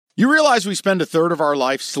You realize we spend a third of our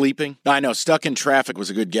life sleeping? I know, stuck in traffic was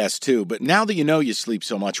a good guess too, but now that you know you sleep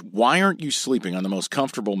so much, why aren't you sleeping on the most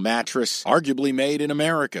comfortable mattress arguably made in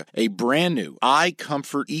America? A brand new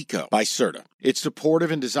iComfort Eco by Serta. It's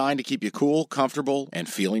supportive and designed to keep you cool, comfortable, and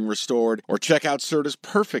feeling restored. Or check out Serta's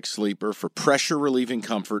Perfect Sleeper for pressure-relieving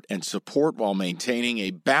comfort and support while maintaining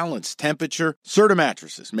a balanced temperature. Serta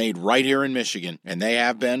mattresses made right here in Michigan, and they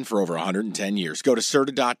have been for over 110 years. Go to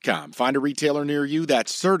Serta.com. Find a retailer near you.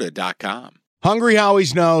 That's Serta.com. Hungry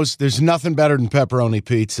Howie's knows there's nothing better than pepperoni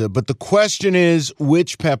pizza, but the question is,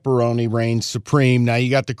 which pepperoni reigns supreme? Now,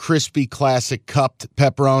 you got the crispy, classic cupped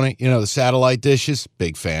pepperoni, the satellite dishes.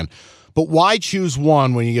 Big fan. But why choose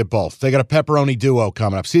one when you get both? They got a pepperoni duo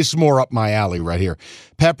coming up. See, this is more up my alley right here.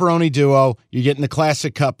 Pepperoni duo, you're getting the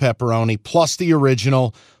classic cup pepperoni, plus the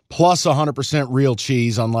original, plus 100% real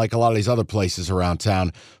cheese, unlike a lot of these other places around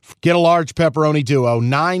town. Get a large pepperoni duo,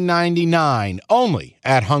 $9.99, only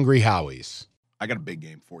at Hungry Howie's. I got a big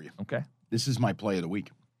game for you. Okay. This is my play of the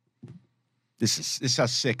week. This is how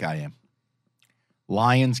sick I am.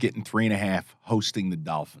 Lions getting 3.5, hosting the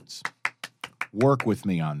Dolphins. Work with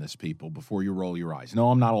me on this, people, before you roll your eyes. No,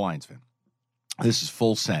 I'm not a Lions fan. This is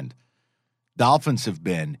full send. Dolphins have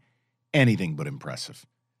been anything but impressive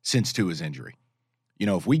since Tua's injury.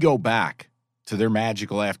 If we go back to their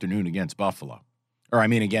magical afternoon against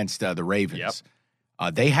against the Ravens,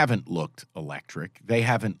 they haven't looked electric. They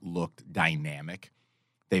haven't looked dynamic.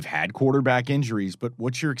 They've had quarterback injuries, but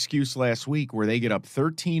what's your excuse last week where they get up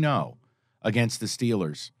 13-0 against the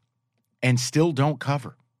Steelers and still don't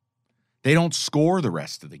cover? They don't score the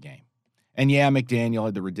rest of the game. And yeah, McDaniel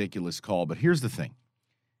had the ridiculous call, but here's the thing.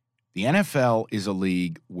 The NFL is a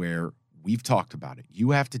league where we've talked about it.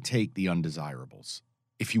 You have to take the undesirables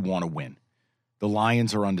if you want to win. The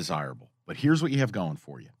Lions are undesirable, but here's what you have going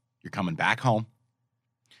for you. You're coming back home.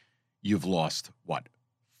 You've lost,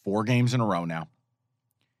 4 games in a row now.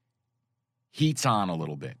 Heat's on a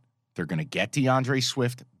little bit. They're going to get DeAndre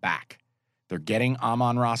Swift back. They're getting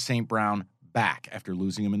Amon-Ra St. Brown back after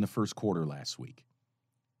losing him in the first quarter last week.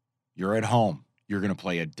 You're at home. You're going to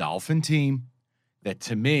play a Dolphin team that,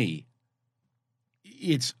 to me,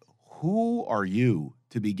 it's who are you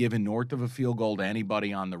to be given north of a field goal to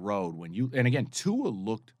anybody on the road when you – and again, Tua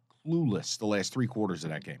looked clueless the last 3 quarters of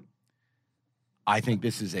that game. I think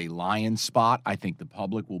this is a Lions spot. I think the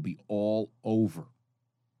public will be all over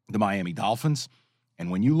the Miami Dolphins.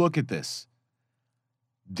 And when you look at this,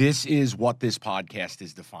 this is what this podcast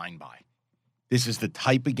is defined by. This is the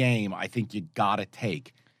type of game I think you got to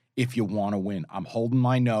take if you want to win. I'm holding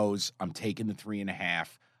my nose. I'm taking the 3.5.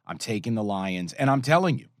 I'm taking the Lions. And I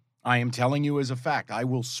am telling you as a fact, I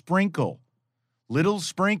will sprinkle little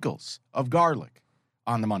sprinkles of garlic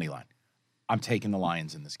on the money line. I'm taking the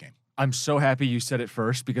Lions in this game. I'm so happy you said it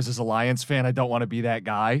first because as a Lions fan, I don't want to be that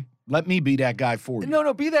guy. Let me be that guy for you.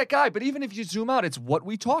 No, be that guy. But even if you zoom out, it's what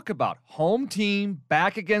we talk about. Home team,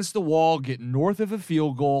 back against the wall, getting north of a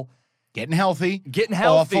field goal. Getting healthy.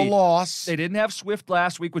 Off a loss. They didn't have Swift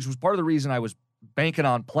last week, which was part of the reason I was banking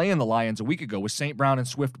on playing the Lions a week ago, with St. Brown and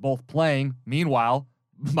Swift both playing. Meanwhile,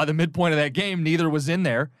 by the midpoint of that game, neither was in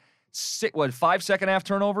there. 5 second-half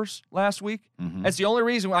turnovers last week? Mm-hmm. That's the only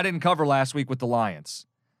reason I didn't cover last week with the Lions.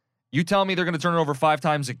 You tell me they're going to turn it over 5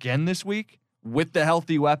 times again this week with the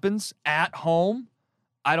healthy weapons at home?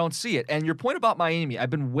 I don't see it. And your point about Miami,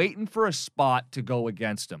 I've been waiting for a spot to go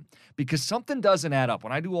against them because something doesn't add up.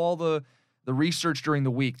 When I do all the research during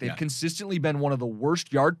the week, they've consistently been one of the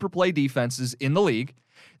worst yard per play defenses in the league.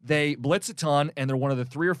 They blitz a ton, and they're one of the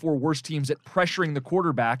 3 or 4 worst teams at pressuring the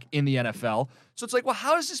quarterback in the NFL. So it's like, well,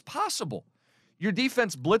 how is this possible? Your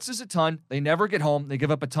defense blitzes a ton. They never get home. They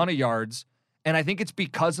give up a ton of yards. And I think it's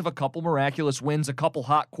because of a couple miraculous wins, a couple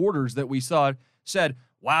hot quarters that we said,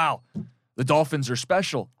 wow, the Dolphins are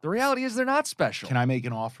special. The reality is they're not special. Can I make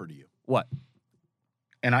an offer to you? What?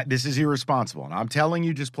 And this is irresponsible. And I'm telling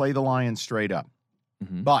you, just play the Lions straight up.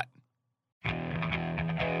 Mm-hmm. But.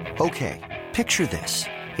 Okay, picture this.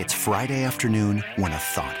 It's Friday afternoon when a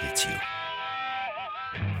thought hits you.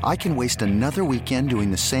 I can waste another weekend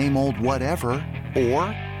doing the same old whatever, or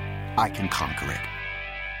I can conquer it.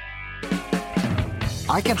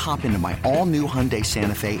 I can hop into my all-new Hyundai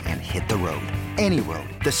Santa Fe and hit the road. Any road.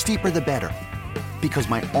 The steeper, the better. Because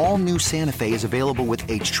my all-new Santa Fe is available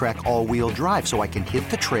with H-Track all-wheel drive, so I can hit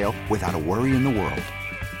the trail without a worry in the world.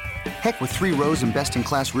 Heck, with 3 rows and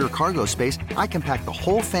best-in-class rear cargo space, I can pack the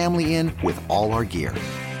whole family in with all our gear.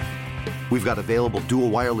 We've got available dual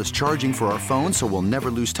wireless charging for our phones, so we'll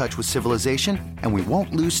never lose touch with civilization, and we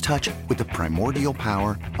won't lose touch with the primordial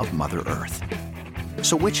power of Mother Earth.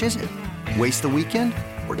 So which is it? Waste the weekend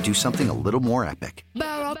or do something a little more epic?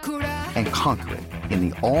 and conquer it in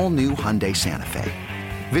the all-new Hyundai Santa Fe.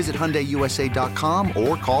 Visit HyundaiUSA.com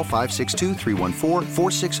or call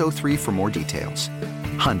 562-314-4603 for more details.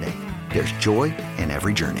 Hyundai, there's joy in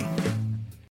every journey.